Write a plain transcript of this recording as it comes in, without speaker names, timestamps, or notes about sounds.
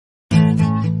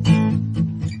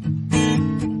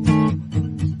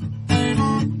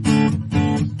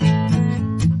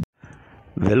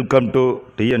Welcome to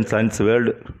TN Science World.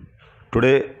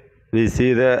 Today we see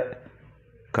the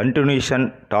continuation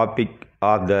topic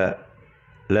of the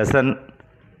lesson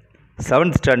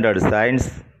 7th Standard Science,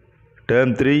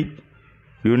 TERM-3,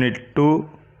 UNIT-2,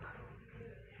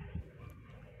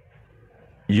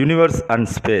 Universe and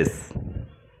Space.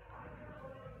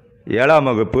 ஏழாம்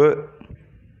வகுப்பு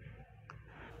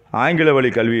ஆங்கில வழி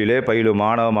கல்வியிலே பயிலும்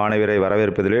மாணவ மாணவியரை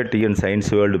வரவேற்பதிலே TN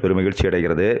science world பெருமகிழ்ச்சி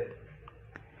அடைகிறது.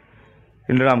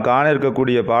 இன்று நாம் காண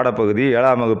இருக்கக்கூடிய பாடப்பகுதி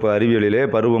ஏழாம் வகுப்பு அறிவியலிலே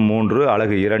பருவம் 3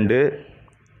 அலகு 2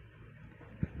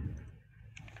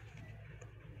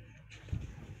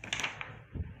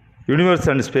 universe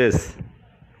and space.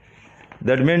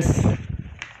 That means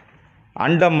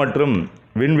அண்டம் மற்றும்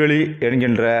விண்வெளி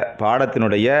என்கின்ற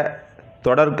பாடத்தினுடைய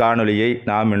தொடர் காணொளியை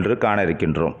நாம் இன்று காண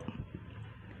இருக்கின்றோம்.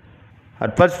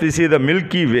 At first we see the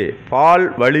Milky Way, ball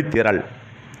வழித்திரள்.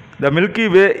 The Milky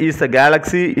Way is a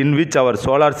galaxy in which our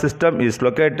solar system is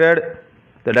located.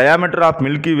 The diameter of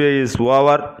Milky Way is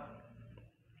over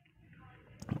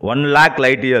 1 lakh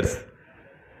light years.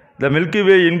 The Milky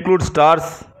Way includes stars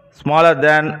smaller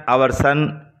than our sun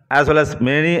as well as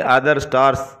many other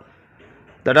stars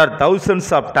that are thousands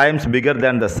of times bigger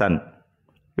than the sun.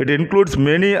 It includes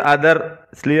many other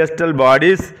celestial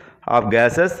bodies of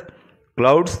gases,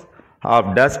 clouds of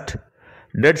dust,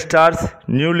 dead stars,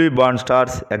 newly born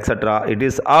stars, etc. It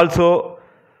is also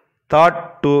thought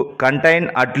to contain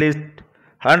at least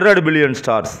 100 billion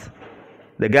stars.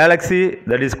 The galaxy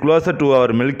that is closer to our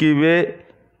Milky Way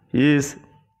is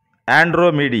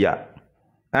Andromeda.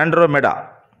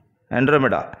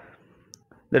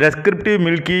 The descriptive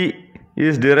Milky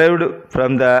is derived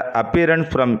from the appearance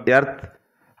from Earth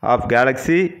of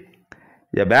galaxy,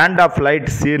 a band of light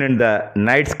seen in the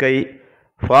night sky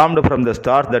formed from the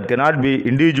stars that cannot be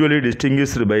individually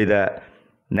distinguished by the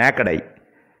naked eye.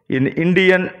 In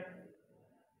Indian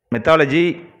mythology,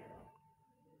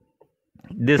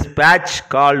 this patch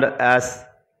called as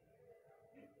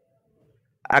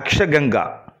Akshaganga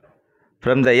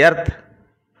from the earth,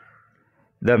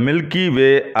 the Milky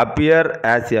Way appear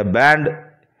as a band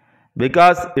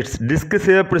because its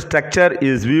disc-shaped structure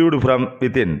is viewed from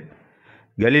within.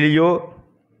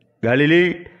 Galilei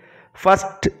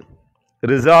first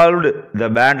resolved the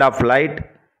band of light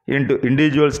into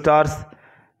individual stars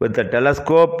with a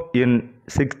telescope in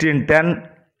 1610.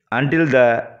 Until the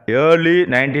early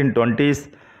 1920s,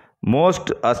 most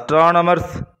astronomers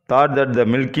thought that the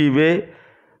Milky Way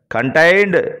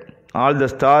contained all the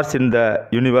stars in the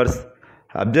universe.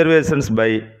 Observations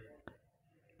by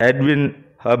Edwin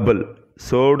Hubble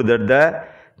showed that the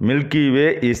Milky Way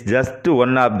is just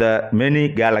one of the many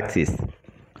galaxies.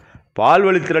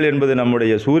 பால்வழித்திரள் என்பது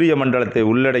நம்முடைய சூரிய மண்டலத்தை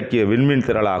உள்ளடக்கிய விண்மீன்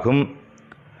திரளாகும்.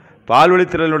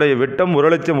 பால்வழித்திரளுடைய விட்டம்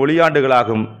 1,00,000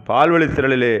 ஒளியாண்டுகளாகும்.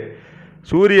 பால்வழித்திரளிலே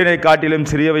சூரியனை காட்டிலும்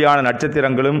சிறியவையான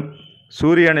நட்சத்திரங்களும்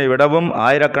சூரியனை விடவும்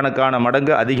ஆயிரக்கணக்கான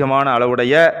மடங்கு அதிகமான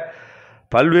அளவுடைய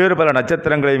பல்வேறு பல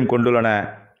நட்சத்திரங்களையும் கொண்டுள்ளன.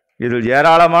 இதில்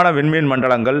ஏராளமான விண்மீன்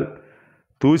மண்டலங்கள்,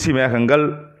 தூசி மேகங்கள்,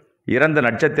 இறந்த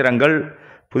நட்சத்திரங்கள்,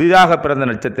 புதிதாக பிறந்த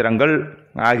நட்சத்திரங்கள்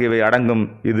ஆகியவை அடங்கும்.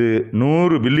 இது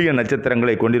 100 பில்லியன்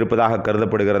நட்சத்திரங்களை கொண்டிருப்பதாக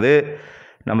கருதப்படுகிறது.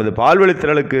 நமது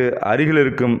பால்வழித்திரளுக்கு அருகில்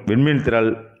இருக்கும் விண்மீன் திரள்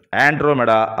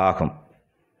ஆண்ட்ரோமெடா ஆகும்.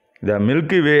 The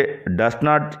Milky Way does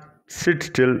not sit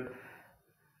still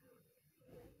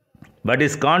but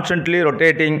is constantly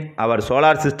rotating. Our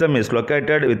solar system is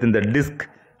located within the disk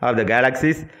of the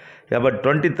galaxies about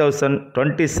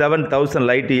 27,000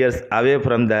 light years away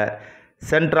from the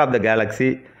center of the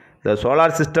galaxy. The solar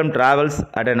system travels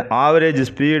at an average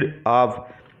speed of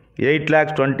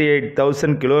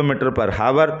 8,28,000 km per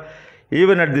hour.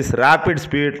 Even at this rapid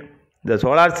speed, the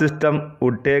solar system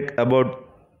would take about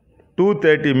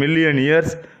 230 million years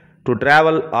to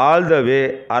travel all the way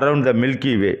around the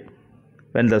Milky Way.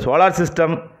 When the solar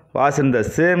system was in the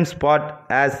same spot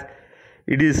as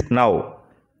it is now,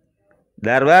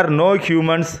 there were no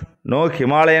humans, no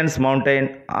Himalayan mountain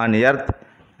on Earth,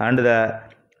 and the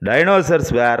dinosaurs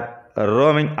where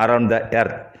roaming around the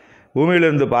earth.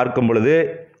 பூமியிலிருந்து பார்க்கும் பொழுது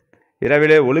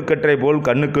இரவிலே ஒழுக்கற்றை போல்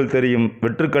கண்ணுக்குள் தெரியும்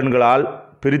வெற்றுக்கண்களால்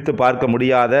பிரித்து பார்க்க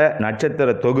முடியாத நட்சத்திர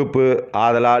தொகுப்பு.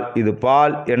 ஆதலால் இது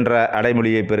பால் என்ற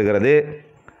அடைமொழியை பெறுகிறது.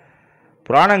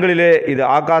 புராணங்களிலே இது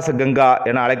ஆகாச கங்கா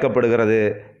என அழைக்கப்படுகிறது.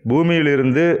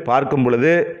 பூமியிலிருந்து பார்க்கும்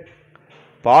பொழுது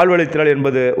பால்வழித்திரள்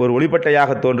என்பது ஒரு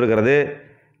ஒளிப்பட்டையாக தோன்றுகிறது.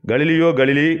 கலிலி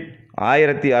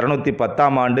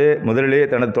 1610ஆம் ஆண்டு முதலிலே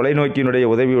தனது தொலைநோக்கியினுடைய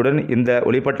உதவியுடன் இந்த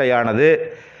ஒளிப்பட்டையானது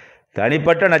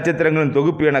தனிப்பட்ட நட்சத்திரங்களின்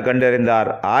தொகுப்பு என கண்டறிந்தார்.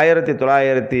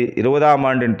 1920ஆம்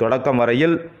ஆண்டின் தொடக்கம்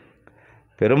வரையில்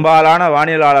பெரும்பாலான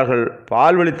வானியலாளர்கள்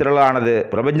பால்வழித்திரளானது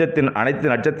பிரபஞ்சத்தின் அனைத்து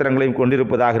நட்சத்திரங்களையும்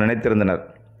கொண்டிருப்பதாக நினைத்திருந்தனர்.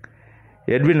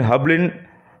 எட்வின் ஹப்ளின்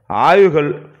ஆய்வுகள்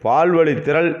பால்வழி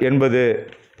திரள் என்பது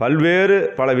பல்வேறு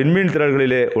பல விண்மீன்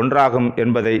திரள்களிலே ஒன்றாகும்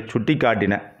என்பதை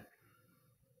சுட்டிக்காட்டின.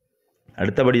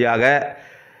 அடுத்தபடியாக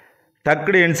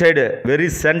tucked inside very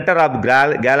center of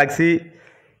galaxy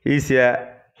is a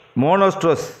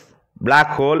monstrous black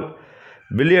hole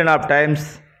billion of times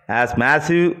as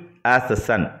massive as the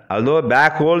sun. Although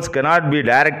black holes cannot be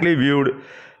directly viewed,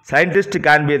 scientists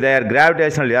can be their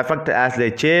gravitational effect as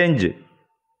they change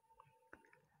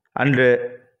and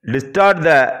distort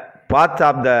the path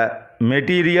of the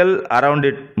material around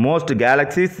it. Most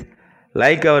galaxies,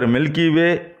 like our Milky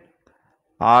Way,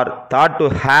 are thought to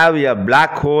have a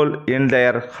black hole in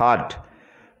their heart.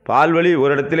 பால்வழி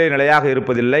ஒரு இடத்திலே நிலையாக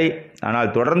இருப்பதில்லை, ஆனால்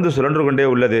தொடர்ந்து சுழன்று கொண்டே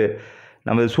உள்ளது.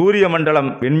 நமது சூரிய மண்டலம்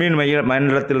விண்மீன்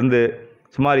மண்டலத்திலிருந்து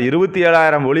சுமார்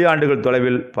 27,000 ஒளியாண்டுகள்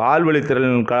தொலைவில் பால்வழி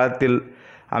திரளின் களத்தில்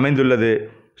அமைந்துள்ளது.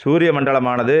 சூரிய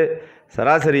மண்டலமானது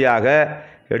சராசரியாக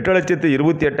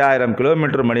 8,28,000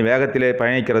 கிலோமீட்டர் மணி வேகத்திலே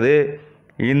பயணிக்கிறது.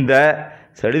 இந்த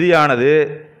சடுதியானது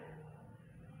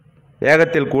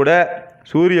வேகத்தில் கூட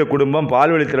சூரிய குடும்பம்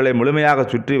பால்வழி திரளை முழுமையாக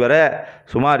சுற்றி வர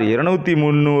சுமார்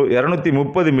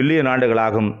 230 மில்லியன்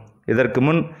ஆண்டுகளாகும். இதற்கு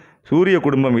முன் சூரிய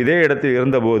குடும்பம் இதே இடத்தில்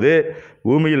இருந்தபோது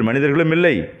பூமியில் மனிதர்களும்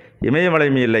இல்லை,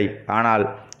 இமயமலையும் இல்லை. ஆனால்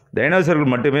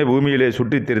டைனோசர்கள் மட்டுமே பூமியிலே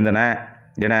சுற்றித் திரிந்தன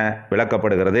என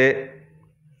விளக்கப்படுகிறது.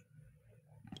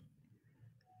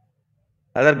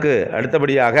 அதற்கு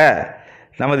அடுத்தபடியாக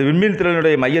நமது விண்மீன்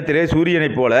திரளுடைய மையத்திலே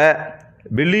சூரியனைப் போல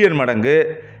பில்லியன் மடங்கு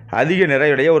அதிக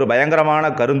நிறையுடைய ஒரு பயங்கரமான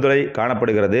கருந்துளை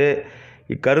காணப்படுகிறது.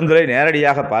 இக்கருந்துளை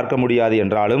நேரடியாக பார்க்க முடியாது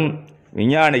என்றாலும்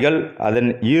விஞ்ஞானிகள் அதன்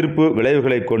ஈர்ப்பு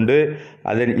விளைவுகளை கொண்டு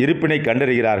அதன் இருப்பினை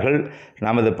கண்டறிகிறார்கள்.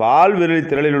 நமது பால்வெளி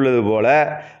திரளில் உள்ளது போல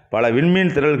பல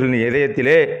விண்மீன் திரள்களின்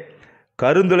இதயத்திலே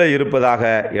கருந்துளை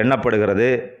இருப்பதாக எண்ணப்படுகிறது.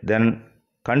 தென்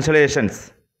constellations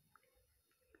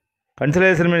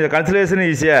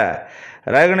is a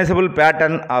recognizable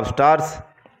pattern of stars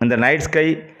in the night sky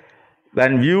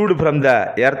when viewed from the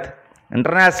Earth.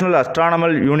 International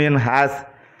Astronomical Union has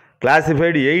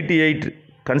classified 88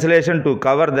 constellations to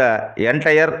cover the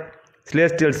entire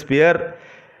celestial sphere.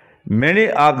 Many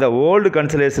of the old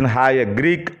constellations have a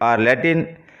Greek or Latin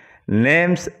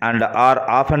names and are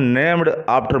often named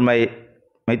after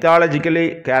mythological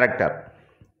character.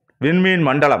 விண்மீன்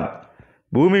மண்டலம்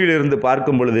பூமியிலிருந்து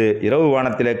பார்க்கும் பொழுது இரவு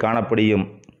வானத்திலே காணப்படும்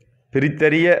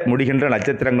பிரித்தறிய முடிகின்ற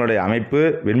நட்சத்திரங்களுடைய அமைப்பு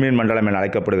விண்மீன் மண்டலம் என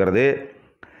அழைக்கப்படுகிறது.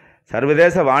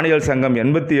 சர்வதேச வானியல் சங்கம்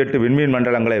 88 விண்மீன்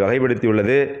மண்டலங்களை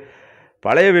வகைப்படுத்தியுள்ளது.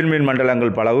 பழைய விண்மீன்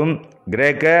மண்டலங்கள் பலவும்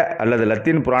கிரேக்க அல்லது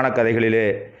லத்தீன் புராண கதைகளிலே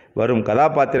வரும்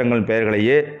கதாபாத்திரங்களின்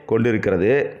பெயர்களையே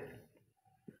கொண்டிருக்கிறது.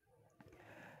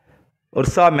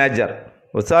 உர்சா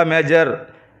மேஜர்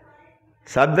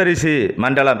சப்தரிஷி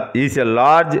மண்டலம் is a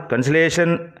large constellation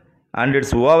and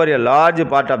it's over a large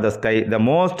part of the sky. The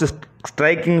most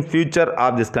striking feature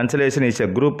of this constellation is a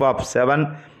group of 7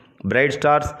 bright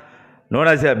stars known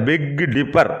as a Big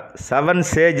Dipper, 7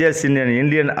 sages in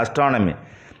Indian astronomy.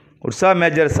 Ursa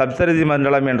major Saptarishi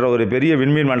மண்டலம் என்ற ஒரு பெரிய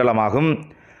விண்மீன் மண்டலமாகும்.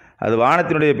 அது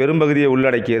வானத்தினுடைய பெரும்பகுதியை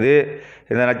உள்ளடக்கியது.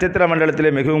 இந்த நட்சத்திர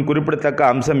மண்டலத்திலே மிகவும் குறிப்பிடத்தக்க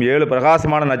அம்சம் 7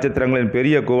 பிரகாசமான நட்சத்திரங்களின்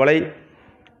பெரிய குவளை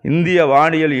இந்திய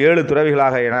வானியல் 7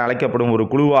 துறவிகளாக என அழைக்கப்படும் ஒரு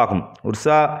குழுவாகும்.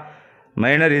 Ursa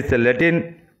minor is Latin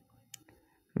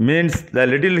means the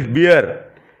little bear.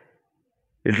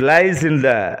 It lies in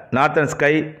the northern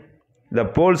sky. The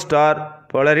pole star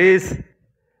Polaris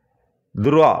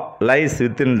Dhruva lies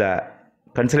within the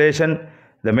constellation.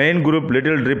 The main group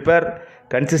Little Dipper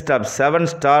consists of 7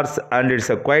 stars and it's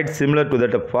quite similar to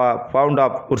that found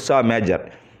of Ursa Major.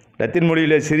 Latin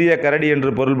மொழியிலே சிறிய கரடி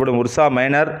என்று பொருள்படும் Ursa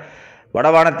minor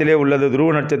வடவானத்திலே உள்ளது.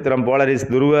 துருவ நட்சத்திரம் polarised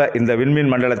துருவ இந்த விண்மீன்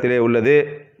மண்டலத்திலே உள்ளது.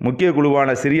 முக்கிய குழுவான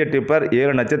சிறிய டிப்பர்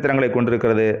 7 நட்சத்திரங்களை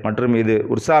கொண்டிருக்கிறது மற்றும் இது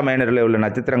உர்சா மைனரில் உள்ள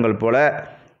நட்சத்திரங்கள் போல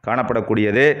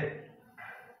காணப்படக்கூடியது.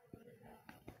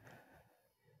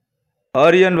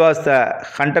 Orion was the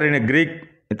hunter in Greek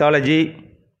mythology.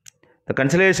 The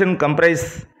constellation comprises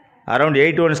around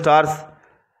 81 stars,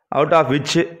 out of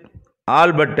which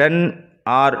all but 10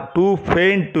 are too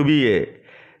faint to be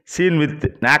seen with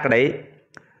naked eye.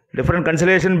 Different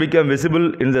constellations become visible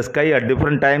in the sky at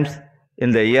different times in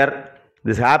the year.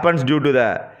 This happens due to the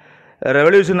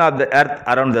revolution of the Earth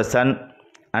around the Sun.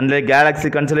 Unlike galaxy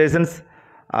constellations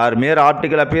are mere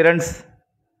optical appearance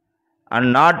and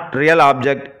not real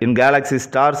object, in galaxy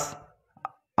stars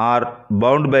are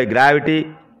bound by gravity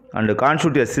and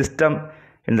constitute a system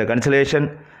in the constellation.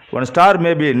 One star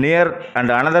may be near and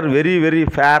another very, very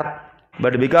far,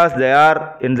 but because they are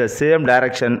in the same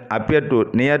direction appear to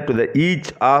near to the each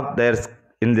of theirs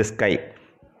in the sky.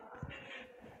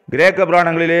 கிரேக்க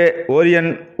புராணங்களிலே ஓரியன்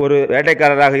ஒரு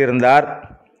வேட்டைக்காரராக இருந்தார்.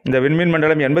 இந்த விண்மீன்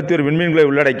மண்டலம் 81 விண்மீன்களை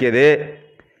உள்ளடக்கியது.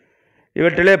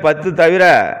 இவற்றிலே 10 தவிர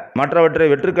மற்றவற்றை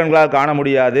வெற்றுக்கண்களால் காண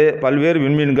முடியாது. பல்வேறு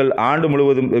விண்மீன்கள் ஆண்டு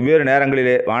முழுவதும் வெவ்வேறு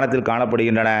நேரங்களிலே வானத்தில்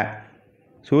காணப்படுகின்றன.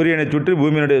 சூரியனை சுற்றி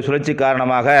பூமியினுடைய சுழற்சி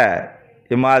காரணமாக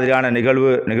இம்மாதிரியான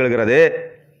நிகழ்வு நிகழ்கிறது.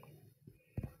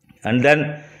 அண்ட் தென்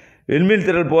விண்மீன்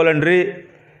திரள் போலன்றி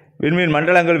விண்மீன்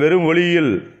மண்டலங்கள் வெறும்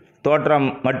ஒளியில் தோற்றம்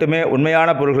மட்டுமே உண்மையான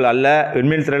பொருள்கள் அல்ல.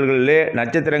 விண்மீன் திரள்களிலே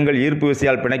நட்சத்திரங்கள் ஈர்ப்பு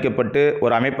விசையால் பிணைக்கப்பட்டு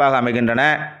ஒரு அமைப்பாக அமைகின்றன.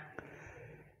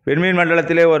 விண்மீன்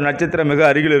மண்டலத்திலே ஒரு நட்சத்திரம் மிக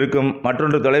அருகில் இருக்கும்,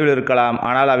 மற்றொன்று தொலைவில் இருக்கலாம்.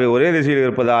 ஆனால் அவை ஒரே திசையில்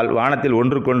இருப்பதால் வானத்தில்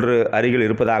ஒன்றுக்கொன்று அருகில்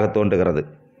இருப்பதாக தோன்றுகிறது.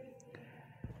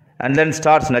 அண்ட் தென்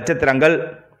ஸ்டார்ஸ், நட்சத்திரங்கள்.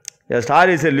 A star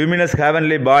is a luminous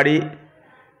heavenly body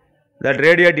that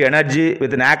radiates energy.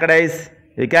 With naked eyes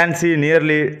you can see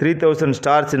nearly 3000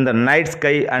 stars in the night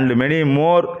sky and many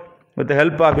more with the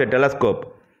help of a telescope.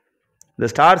 The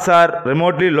stars are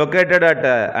remotely located at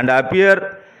and appear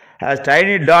as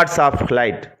tiny dots of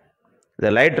light.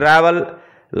 The light travel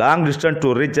long distance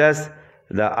to reach us.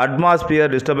 The atmosphere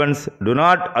disturbance do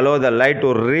not allow the light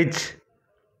to reach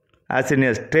as in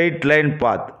a straight line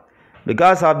path.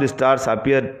 Because of the stars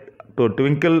appear to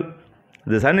twinkle,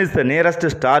 the sun is the nearest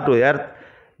star to earth.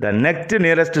 The next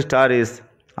nearest star is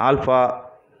Alpha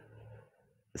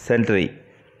Centauri.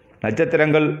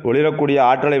 நட்சத்திரங்கள் ஒளிரக்கூடிய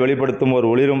ஆற்றலை வெளிப்படுத்தும் ஒரு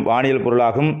ஒளிரும் வானியல்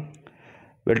பொருளாகும்.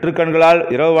 வெற்றுக்கண்களால்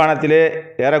இரவு வானத்திலே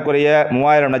ஏறக்குறைய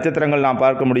 3000 நட்சத்திரங்கள் நாம்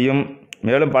பார்க்க முடியும்.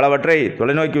 மேலும் பலவற்றை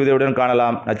தொலைநோக்கி உதவியுடன்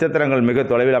காணலாம். நட்சத்திரங்கள் மிக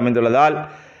தொலைவில் அமைந்துள்ளதால்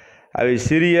அவை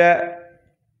சிறிய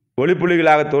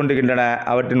ஒளிப்புள்ளிகளாக தோன்றுகின்றன.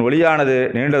 அவற்றின் ஒளியானது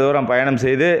நீண்ட தூரம் பயணம்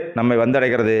செய்து நம்மை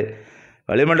வந்தடைகிறது.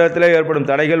 வளிமண்டலத்திலே ஏற்படும்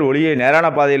தடைகள் ஒளியை நேரான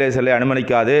பாதையிலே செல்ல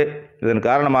அனுமதிக்காது. இதன்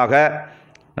காரணமாக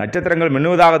நட்சத்திரங்கள்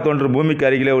மின்னுவதாக தோன்றும் பூமிக்கு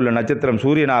அருகிலே உள்ள நட்சத்திரம்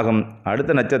சூரியனாகும்.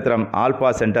 அடுத்த நட்சத்திரம் ஆல்பா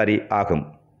சென்டாரி ஆகும்.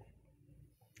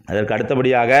 அதற்கு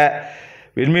அடுத்தபடியாக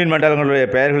விண்மீன் மண்டலங்களுடைய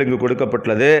பெயர்கள் இங்கு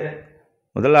கொடுக்கப்பட்டுள்ளது.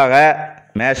 முதலாக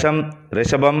மேஷம்,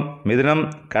 ரிஷபம், மிதுனம்,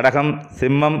 கடகம்,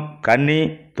 சிம்மம், கன்னி,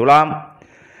 துலாம்,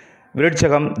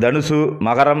 விருட்சகம், தனுசு,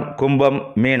 மகரம், கும்பம்,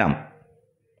 மீனம்.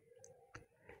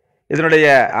 இதனுடைய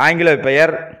ஆங்கில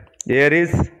பெயர்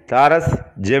Aries, தாரஸ்,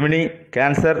 Gemini,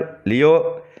 cancer, Leo,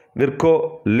 Virgo,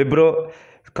 லிப்ரோ,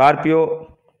 Scorpio.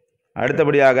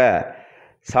 அடுத்தபடியாக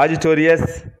சாஜிட்டோரியஸ்,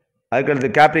 அதுக்கடுத்து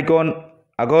கேப்ரிகோன்,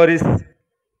 அகோரிஸ்,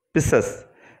 பிஸ்ஸஸ்.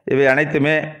 இவை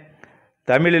அனைத்துமே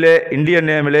தமிழிலே இந்தியன்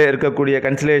நேமிலே இருக்கக்கூடிய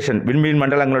கன்ஸ்டலேஷன் விண்மீன்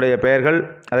மண்டலங்களுடைய பெயர்கள்.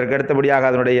 அதற்கு அடுத்தபடியாக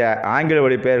அதனுடைய ஆங்கில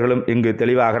வழி பெயர்களும் இங்கு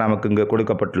தெளிவாக நமக்கு இங்கு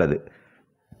கொடுக்கப்பட்டுள்ளது.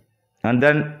 And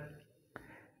then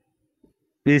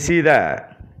we see the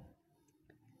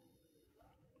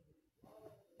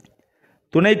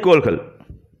துணைக்கோள்கள்.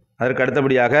 அதற்கு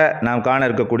அடுத்தபடியாக நாம் காண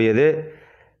இருக்கக்கூடியது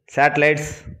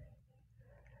satellites.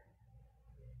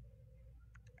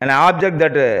 An object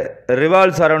that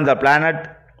revolves around the planet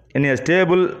in a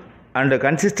stable and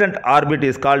consistent orbit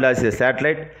is called as a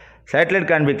satellite. Satellite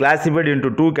can be classified into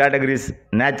two categories,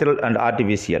 natural and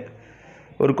artificial.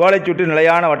 ஒரு கோளை சுற்றி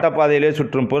நிலையான வட்டப்பாதையிலே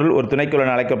சுற்றும் பொருள் ஒரு துணைக்கோள்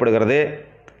என அழைக்கப்படுகிறது.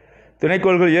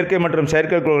 துணைக்கோள்கள் இயற்கை மற்றும்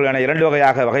செயற்கைக்கோள்கள் என 2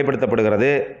 வகையாக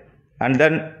வகைப்படுத்தப்படுகிறது. And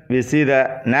then we see the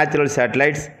natural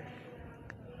satellites.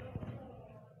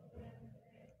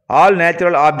 All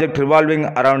natural objects revolving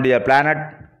around a planet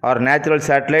are natural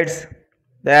satellites.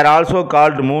 They are also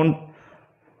called moon.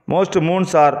 Most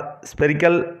moons are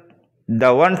spherical.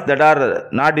 The ones that are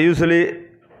not usually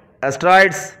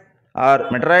asteroids or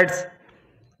meteorites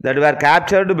that were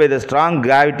captured by the strong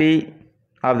gravity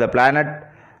of the planet.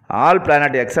 All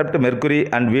planets except Mercury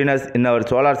and Venus in our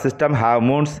solar system have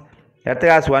moons. Earth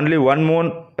has only one moon,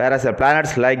 whereas the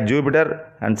planets like Jupiter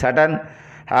and Saturn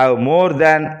have more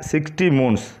than 60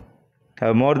 moons.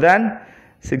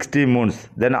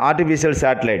 Then artificial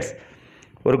satellites.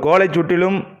 ஒரு கோளை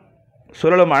சுற்றிலும்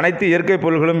சுழலும் அனைத்து இயற்கை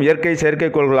பொருள்களும் இயற்கை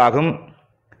செயற்கைக்கோள்களாகும்.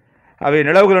 அவை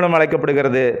நிலவுகள் என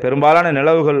அழைக்கப்படுகிறது. பெரும்பாலான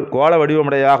நிலவுகள் கோள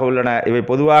வடிவமுடையதாக உள்ளன. இவை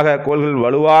பொதுவாக கோள்கள்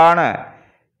வலுவான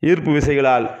ஈர்ப்பு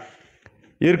விசைகளால்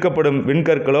ஈர்க்கப்படும்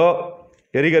விண்கற்களோ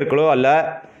எரிகற்களோ அல்ல.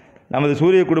 நமது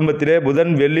சூரிய குடும்பத்திலே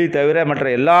புதன், வெள்ளி தவிர மற்ற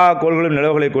எல்லா கோள்களும்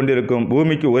நிலவுகளை கொண்டிருக்கும்.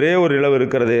 பூமிக்கு ஒரே ஒரு நிலவு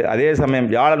இருக்கிறது. அதே சமயம்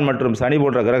வியாழன் மற்றும் சனி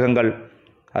போன்ற கிரகங்கள்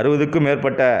 60க்கும்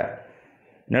மேற்பட்ட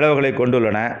நிலவுகளை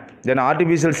கொண்டுள்ளன. தென்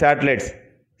ஆர்டிஃபிஷியல் சேட்டலைட்ஸ்,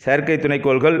 செயற்கை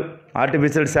துணைக்கோள்கள்.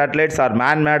 Artificial satellites R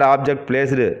man-mat object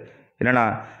placed in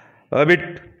orbit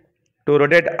to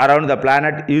rotate around the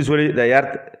planet, usually the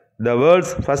earth. The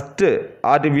world's first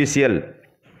artificial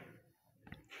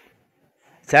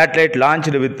satellite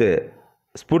launched with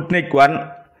Sputnik 1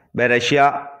 by Russia.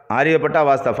 Aryabhatta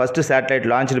was the first satellite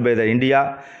launched by India.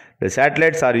 The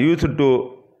satellites are used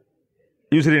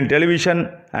in television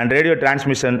and radio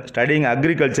transmission, studying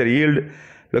agriculture yield,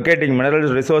 locating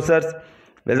mineral resources,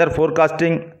 weather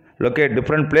forecasting, locate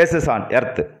different places on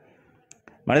earth.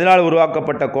 மனிதனால்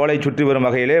உருவாக்கப்பட்ட கோளை சுற்றி வரும்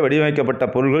வகையிலே வடிவமைக்கப்பட்ட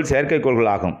பொருள்கள் செயற்கைக்கோள்கள்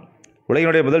ஆகும்.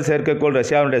 உலகினுடைய முதல் செயற்கைக்கோள்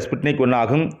ரஷ்யாவினுடைய ஸ்புட்னிக் 1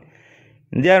 ஆகும்.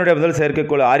 இந்தியாவினுடைய முதல்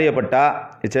செயற்கைக்கோள் ஆரியப்பட்டா.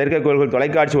 இச்செயற்கைக்கோள்கள்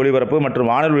தொலைக்காட்சி ஒளிபரப்பு மற்றும்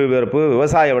வானொலி ஒளிபரப்பு,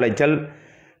 விவசாய விளைச்சல்,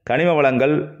 கனிம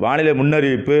வளங்கள், வானிலை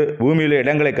முன்னறிவிப்பு, பூமியில்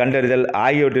இடங்களை கண்டறிதல்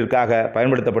ஆகியவற்றிற்காக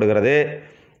பயன்படுத்தப்படுகிறது.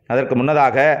 அதற்கு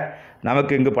முன்னதாக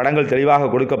நமக்கு இங்கு படங்கள் தெளிவாக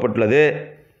கொடுக்கப்பட்டுள்ளது.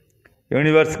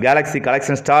 யூனிவர்ஸ், கேலக்ஸி,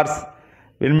 கலெக்ஷன் ஸ்டார்ஸ்,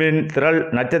 விண்மீன் திரள்,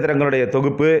 நட்சத்திரங்களுடைய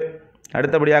தொகுப்பு.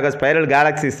 அடுத்தபடியாக ஸ்பைரல்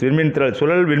கேலக்சிஸ், விண்மீன் திரள்,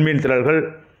 சுழல் விண்மீன் திரள்கள்.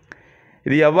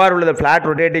 இது எவ்வாறு உள்ளது? Flat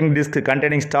rotating disk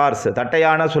containing stars,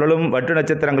 தட்டையான சுழலும் வட்டு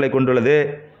நட்சத்திரங்களை கொண்டுள்ளது.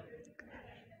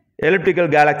 எலிப்டிக்கல்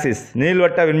கேலக்சிஸ்,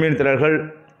 நீள்வட்ட விண்மீன் திரள்கள்,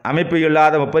 அமைப்பு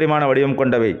இல்லாத முப்பரிமாண வடிவம்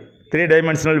கொண்டவை, 3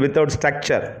 டைமென்ஷனல் வித்தவுட்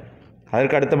ஸ்ட்ரக்சர்.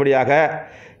 அதற்கு அடுத்தபடியாக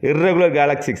இர்ரெகுலர்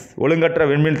கேலக்சிஸ், ஒழுங்கற்ற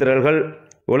விண்மீன் திரள்கள்,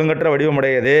 ஒழுங்கற்ற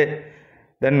வடிவமுடையது.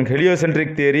 தென்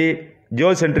ஹெலியோசென்ட்ரிக் தியரி,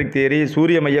 ஜியோசென்ட்ரிக் தியரி,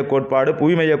 சூரிய மைய கோட்பாடு,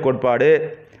 புவி மைய கோட்பாடு,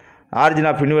 ஆரிஜின்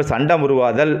ஆஃப் யூனிவர்ஸ், அண்டம்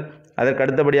உருவாதல். அதற்கு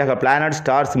அடுத்தபடியாக பிளானட்,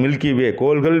 ஸ்டார்ஸ், மில்கி வே,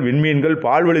 கோள்கள், விண்மீன்கள்,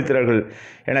 பால்வழி திரள்கள்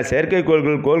என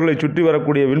செயற்கைக்கோள்கள், கோள்களை சுற்றி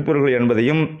வரக்கூடிய விண்பொருள்கள்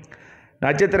என்பதையும்,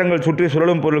 நட்சத்திரங்கள் சுற்றி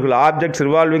சுழலும் பொருள்கள், objects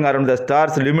revolving around the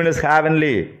stars, luminous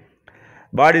heavenly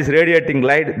bodies radiating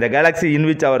light, the Galaxy in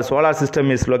which our solar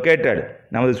system is located,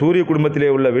 நமது சூரிய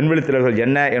குடும்பத்திலே உள்ள விண்வெளி திரள்கள்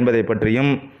என்ன என்பதை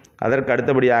பற்றியும், அதற்கு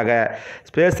அடுத்தபடியாக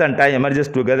space and time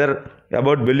emerges together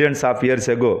about billions of years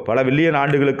ago, பல பில்லியன்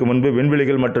ஆண்டுகளுக்கு முன்பு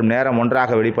விண்வெளிகள் மற்றும் நேரம் ஒன்றாக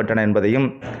வெளிப்பட்டன என்பதையும்,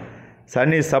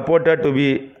 Sun is supported to be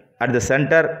at the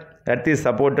centre, earth is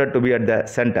supported to be at the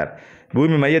centre,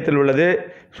 பூமி மையத்தில் உள்ளது,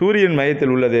 சூரியன்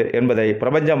மையத்தில் உள்ளது என்பதை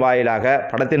பிரபஞ்சம் வாயிலாக,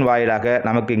 படத்தின் வாயிலாக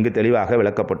நமக்கு இங்கு தெளிவாக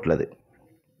விளக்கப்பட்டுள்ளது.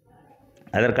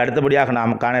 அதற்கு அடுத்தபடியாக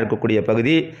நாம் காண இருக்கக்கூடிய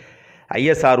பகுதி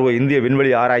ISRO, இந்திய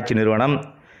விண்வெளி ஆராய்ச்சி நிறுவனம்.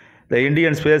 The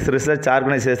Indian Space Research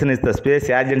Organization is the space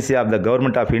agency of the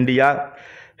Government of India,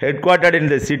 headquartered in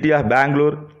the city of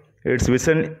Bangalore. Its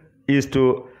vision is to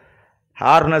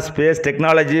harness space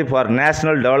technology for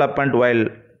national development while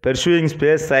pursuing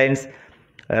space science,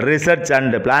 research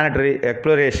and planetary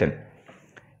exploration.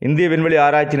 இந்திய விண்வெளி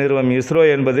ஆராய்ச்சி நிறுவனம் இஸ்ரோ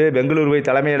என்பது பெங்களூருவை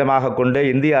தலைமையிடமாக கொண்ட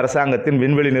இந்திய அரசாங்கத்தின்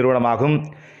விண்வெளி நிறுவனமாகும்.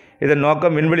 இதன்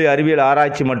நோக்கம் விண்வெளி அறிவியல்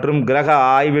ஆராய்ச்சி மற்றும் கிரக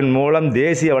ஆய்வின் மூலம்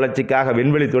தேசிய வளர்ச்சிக்காக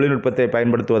விண்வெளி தொழில்நுட்பத்தை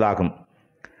பயன்படுத்துவதாகும்.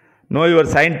 No your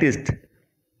scientist.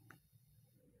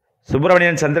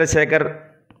 Subramanian Chandrasekhar,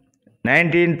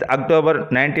 19th October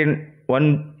 1910,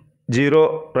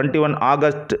 21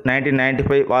 August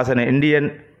 1995 was an Indian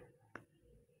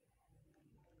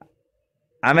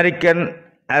American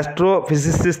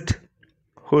astrophysicist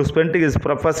who spent his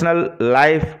professional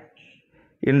life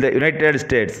in the United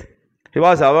States. He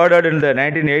was awarded in the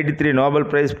 1983 Nobel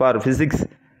Prize for Physics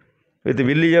with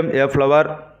William A. Flower.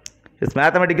 His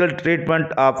mathematical treatment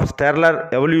of stellar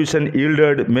evolution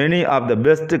yielded many of the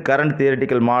best current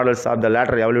theoretical models of the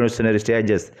latter evolutionary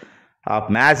stages of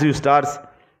massive stars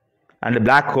and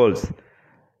black holes.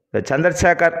 The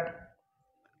Chandrasekhar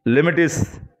limit is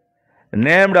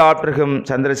named after him.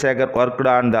 Chandrasekhar worked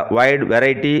on the wide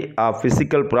variety of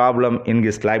physical problem in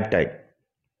his lifetime.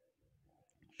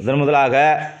 முதன் முதலாக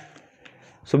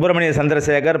Subramaniya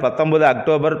Chandrasekhar 19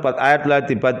 October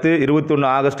 1910, 21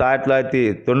 August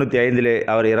 1995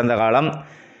 அவர் இறந்த காலம்.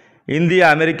 இந்திய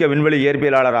அமெரிக்க விண்வெளி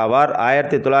இயற்பியலாளர் ஆவார்.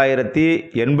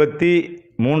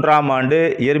 1983ஆம் ஆண்டு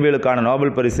இயற்பியலுக்கான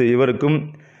Nobel பரிசு இவருக்கும்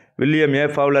வில்லியம் ஏ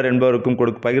ஃபவுலர் என்பவருக்கும்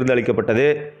பகிர்ந்தளிக்கப்பட்டது.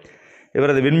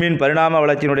 இவரது விண்மீன் பரிணாம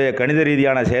வளர்ச்சியினுடைய கணித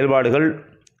ரீதியான செயல்பாடுகள்,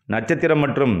 நட்சத்திரம்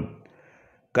மற்றும்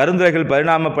கருந்துளைகள்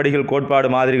பரிணாம படிகள் கோட்பாடு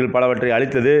மாதிரிகள் பலவற்றை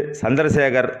அளித்தது.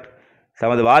 சந்திரசேகர்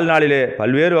தமது வாழ்நாளிலே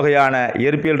பல்வேறு வகையான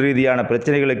இயற்பியல் ரீதியான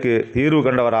பிரச்சனைகளுக்கு தீர்வு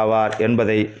கண்டவராவார்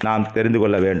என்பதை நாம் தெரிந்து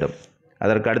கொள்ள வேண்டும்.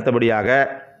 அதற்கு அடுத்தபடியாக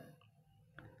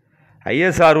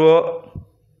ISRO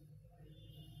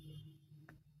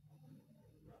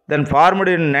then formed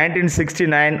in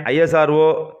 1969. ISRO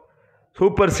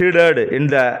superseded in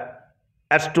the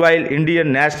erstwhile Indian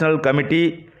National Committee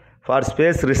for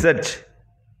Space Research,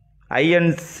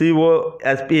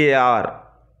 INCOSPAR,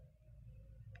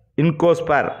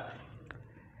 INCOSPAR,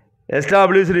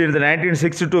 established in the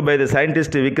 1962 by the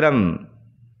scientist Vikram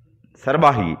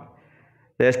Sarbahi.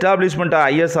 The establishment of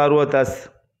ISRO thus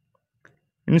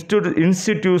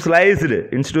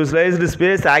institutionalized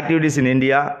space activities in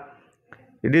India.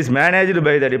 It is managed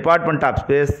by the Department of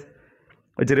Space,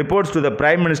 which reports to the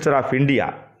Prime Minister of India.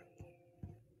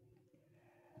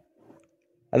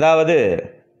 அதாவது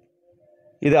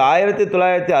இது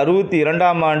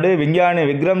 1962ஆம் ஆண்டு விஞ்ஞானி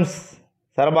விக்ரம்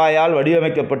சரபாயால்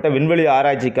வடிவமைக்கப்பட்ட விண்வெளி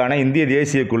ஆராய்ச்சிக்கான இந்திய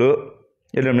தேசிய குழு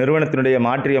என்னும் நிறுவனத்தினுடைய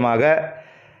மாற்றியமாக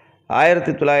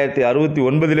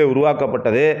 1969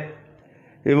 உருவாக்கப்பட்டது.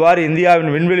 இவ்வாறு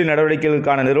இந்தியாவின் விண்வெளி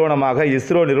நடவடிக்கைகளுக்கான நிறுவனமாக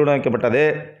இஸ்ரோ நிர்ணயிக்கப்பட்டது.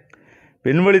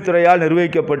 விண்வெளித்துறையால்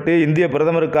நிர்வகிக்கப்பட்டு இந்திய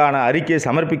பிரதமருக்கான அறிக்கை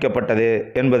சமர்ப்பிக்கப்பட்டது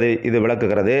என்பதை இது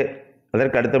விளக்குகிறது.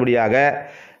 அதற்கு அடுத்தபடியாக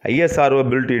ISRO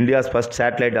built India's first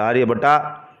satellite Aryabhatta,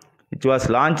 which was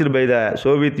launched by the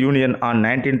Soviet Union on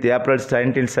 19th April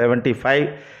 1975.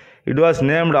 It was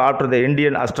named after the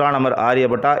Indian astronomer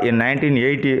Aryabhatta. In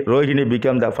 1980, Rohini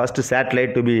became the first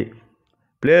satellite to be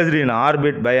placed in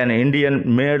orbit by an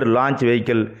Indian-made launch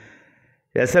vehicle,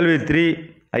 SLV-3.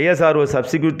 ISRO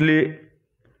subsequently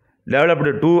developed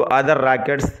two other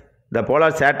rockets, the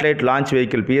Polar Satellite Launch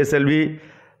Vehicle PSLV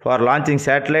for launching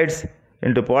satellites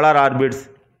into polar orbits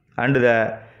and the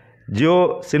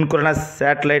Geosynchronous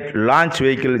Satellite Launch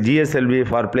Vehicle GSLV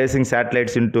for placing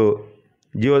satellites into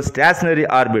geostationary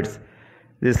orbits.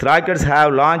 These rockets have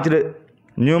launched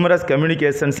numerous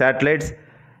communication satellites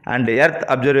and Earth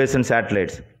observation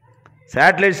satellites.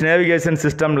 Satellites navigation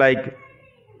systems like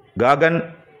Gagan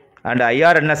and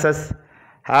IRNSS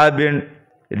have been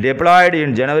deployed in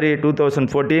January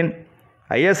 2014.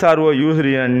 ISRO used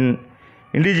an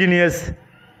indigenous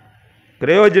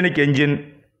cryogenic engine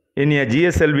in a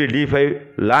GSLV D5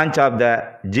 launch of the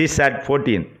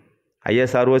GSAT-14.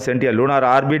 ISRO sent a lunar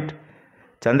orbit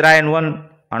Chandrayaan-1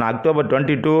 on October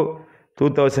 22,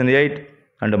 2008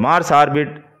 and Mars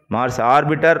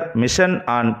Orbiter mission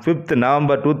on 5th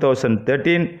November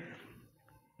 2013,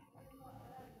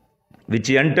 which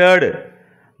entered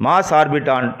Mars orbit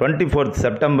on 24th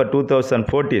September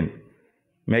 2014,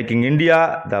 making India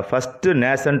the first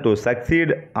nation to succeed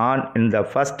in the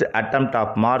first attempt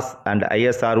of Mars, and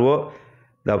ISRO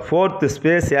the fourth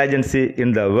space agency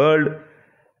in the world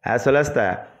as well as the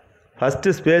first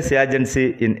space agency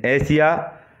in Asia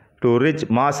to reach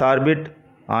Mars orbit.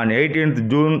 On 18th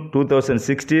June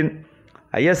 2016,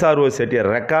 ISRO set a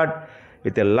record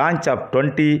with a launch of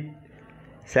 20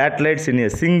 satellites in a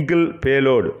single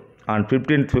payload. On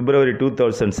 15th February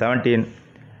 2017,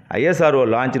 ISRO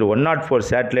launched 104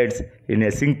 satellites in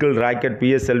a single rocket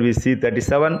PSLV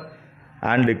C-37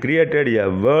 and created a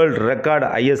world record.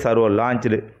 ISRO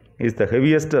launched is the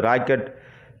heaviest rocket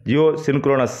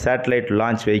geosynchronous satellite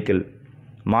launch vehicle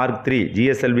Mark 3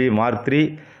 GSLV Mark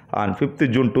 3 on 5th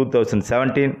June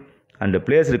 2017 and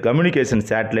placed communication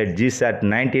satellite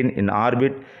GSAT-19 in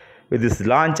orbit. With this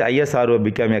launch, ISRO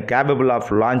became capable of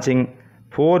launching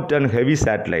 4-ton heavy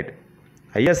satellite.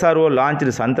 ISRO launched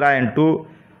Chandrayaan-2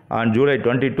 on July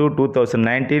 22,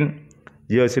 2019,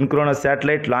 geosynchronous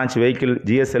satellite launch vehicle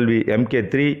GSLV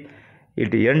Mk3.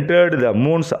 It entered the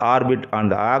moon's orbit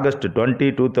on August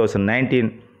 20,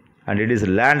 2019 and it is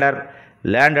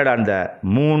landed on the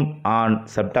moon on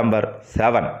September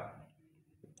 7.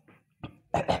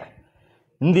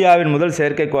 இந்தியாவின் முதல்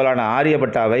செயற்கைக்கோளான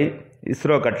ஆரியபட்டாவை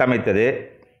இஸ்ரோ கட்டமைத்தது.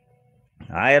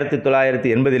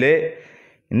 1980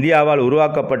 இந்தியாவால்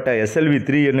உருவாக்கப்பட்ட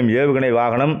SLV-3 என்னும் ஏவுகணை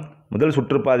வாகனம் முதல்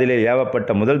சுற்றுப்பாதையிலே ஏவப்பட்ட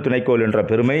முதல் துணைக்கோள் என்ற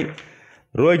பெருமை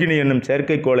ரோகிணி என்னும்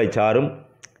செயற்கைக்கோளை சாரும்.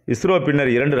 இஸ்ரோ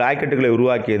பின்னர் 2 ராக்கெட்டுகளை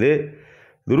உருவாக்கியது.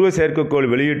 துருவ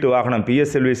செயற்கைக்கோள் வெளியீட்டு வாகனம்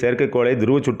PSLV செயற்கைக்கோளை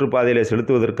துருவ சுற்றுப்பாதையிலே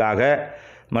செலுத்துவதற்காக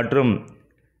மற்றும்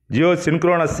ஜியோ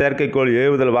சின்க்ரோனஸ் செயற்கைக்கோள்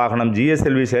ஏவுதல் வாகனம்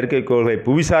GSLV செயற்கைக்கோள்களை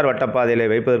புவிசார் வட்டப்பாதையிலே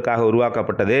வைப்பதற்காக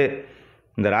உருவாக்கப்பட்டது.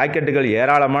 இந்த ராக்கெட்டுகள்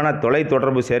ஏராளமான தொலை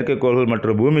தொடர்பு செயற்கைக்கோள்கள்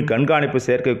மற்றும் பூமி கண்காணிப்பு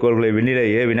செயற்கைக்கோள்களை விண்ணிலே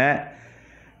ஏவின.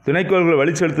 துணைக்கோள்கள்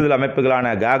வழிசெலுத்துதல் அமைப்புகளான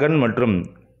காகன் மற்றும்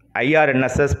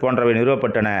IRNSS போன்றவை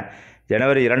நிறுவப்பட்டன.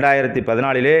 ஜனவரி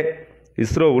 2014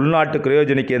 இஸ்ரோ உள்நாட்டு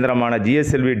கிரையோஜெனிக் கேந்திரமான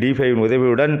GSLV D5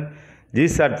 உதவியுடன்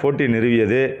GSAT-14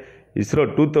 நிறுவியது. இஸ்ரோ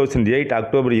 2008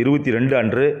 அக்டோபர் 22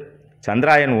 அன்று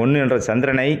Chandrayaan-1 என்ற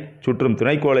சந்திரனை சுற்றும்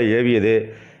துணைக்கோளை ஏவியது.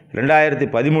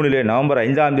 2013 நவம்பர்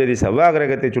 5ஆம் தேதி செவ்வாய்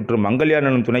கிரகத்தை சுற்றும் மங்கள்யான்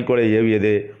எனும் துணைக்கோளை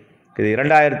ஏவியது. இது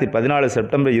 2014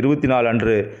 செப்டம்பர் 24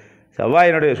 அன்று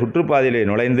செவ்வாயினுடைய சுற்றுப்பாதையிலே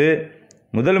நுழைந்து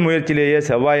முதல் முயற்சியிலேயே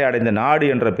செவ்வாயை அடைந்த நாடு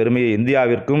என்ற பெருமையை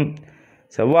இந்தியாவிற்கும்,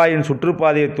 செவ்வாயின்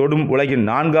சுற்றுப்பாதையை தொடும் உலகின்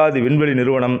 4வது விண்வெளி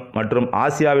நிறுவனம் மற்றும்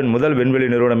ஆசியாவின் முதல் விண்வெளி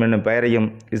நிறுவனம் என்னும் பெயரையும்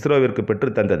இஸ்ரோவிற்கு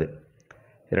பெற்றுத்தந்தது.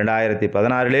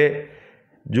 2016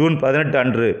 ஜூன் 18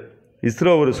 அன்று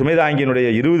இஸ்ரோ ஒரு சுமைதாங்கியினுடைய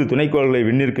 20 துணைக்கோள்களை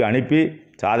விண்ணிற்கு அனுப்பி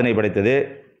சாதனை படைத்தது.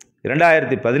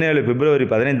 2017 பிப்ரவரி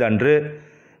 15 அன்று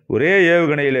ஒரே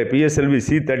ஏவுகணையில் PSLV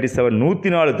C-37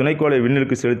 104 துணைக்கோளை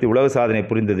விண்ணிற்கு செலுத்தி உலக சாதனை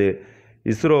புரிந்தது.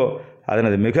 இஸ்ரோ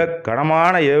அதனது மிக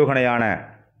கனமான ஏவுகணையான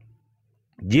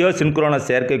ஜியோசின்க்ரோனஸ்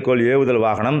செயற்கைக்கோள் ஏவுதல்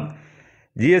வாகனம்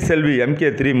GSLV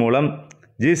Mk3 மூலம்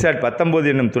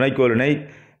GSAT-19 என்னும் துணைக்கோளினை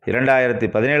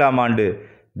 2017ஆம் ஆண்டு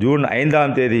ஜூன்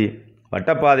 5ஆம் தேதி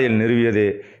வட்டப்பாதையில் நிறுவியது.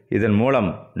 இதன் மூலம்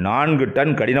 4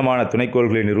 டன் கடினமான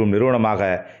துணைக்கோள்களை நிறுவும் நிறுவனமாக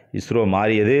இஸ்ரோ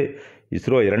மாறியது.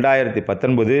 இஸ்ரோ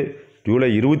 2019 ஜூலை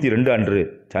 22 அன்று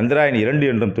Chandrayaan-2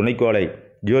 என்றும் துணைக்கோளை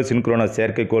ஜியோசின்க்ரோனஸ்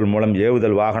செயற்கைக்கோள் மூலம்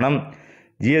ஏவுதல் வாகனம்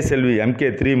GSLV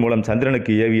Mk3 மூலம்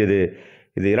சந்திரனுக்கு ஏவியது.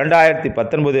 இது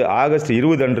 2019 ஆகஸ்ட்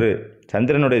 20 அன்று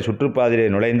சந்திரனுடைய சுற்றுப்பாதையிலே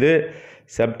நுழைந்து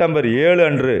செப்டம்பர் 7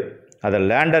 அன்று அதன்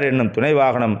லேண்டர் என்னும் துணை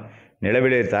வாகனம்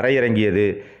நிலவிலே தரையிறங்கியது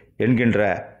என்கின்ற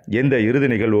இந்த இறுதி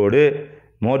நிகழ்வோடு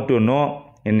more to know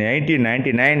in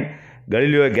 1899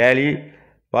 Galileo Galilei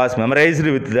was memorized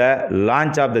with the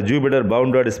launch of the Jupiter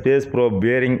bounded space probe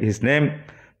bearing his name.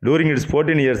 During its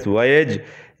 14 years voyage,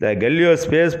 the Galileo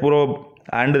space probe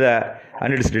and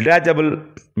its detachable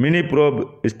mini probe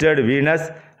visited Venus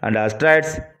and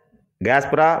asteroids.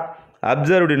 Gaspra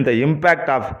observed in the impact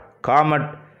of comet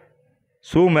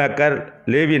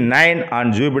Shoemaker-Levy 9 on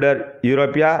Jupiter,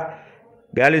 Europa,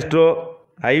 Galileo,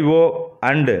 Io,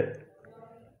 and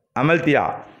Amalthea.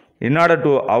 In order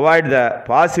to avoid the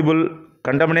possible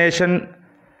contamination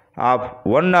of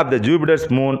one of the Jupiter's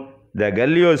moon, the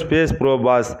Galileo space probe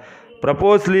was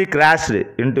purposely crashed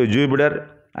into Jupiter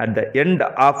at the end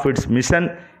of its mission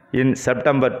in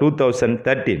September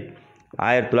 2013.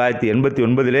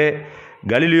 1989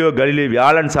 Galileo Galilei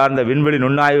வியாழன் சார்ந்த விண்வெளி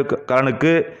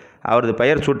நுண்ணாய்வுக்காரனுக்கு அவரது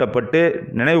பெயர் சூட்டப்பட்டு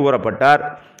நினைவு கூறப்பட்டார்.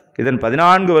 இதன்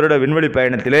 14 வருட விண்வெளி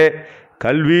பயணத்திலே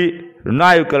கல்வி,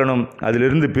 நுண்ணாய்வுக்கலனும்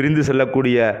அதிலிருந்து பிரிந்து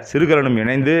செல்லக்கூடிய சிறுகலனும்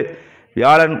இணைந்து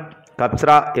வியாழன்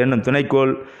கப்ஸ்ரா என்னும்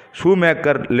துணைக்கோள்,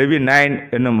 ஷூமேக்கர் லெவி 9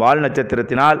 என்னும் வால்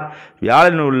நட்சத்திரத்தினால்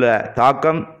வியாழனில் உள்ள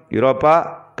தாக்கம், யூரோப்பா,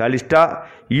 கலிஸ்டா,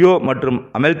 இயோ மற்றும்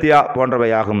அமெல்தியா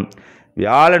போன்றவையாகும்.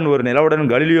 வியாழன் ஒரு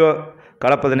நிலவுடன் கலிலியோ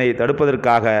கலப்பதனை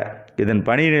தடுப்பதற்காக இதன்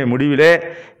பணியின் முடிவிலே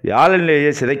வியாழனிலேயே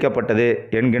சிதைக்கப்பட்டது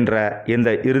என்கின்ற இந்த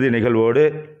இறுதி நிகழ்வோடு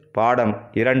பாடம்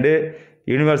 2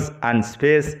 Universe and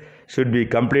Space should be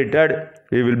completed.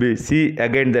 We will see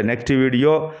again the next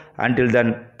video. Until then,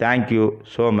 thank you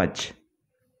so much.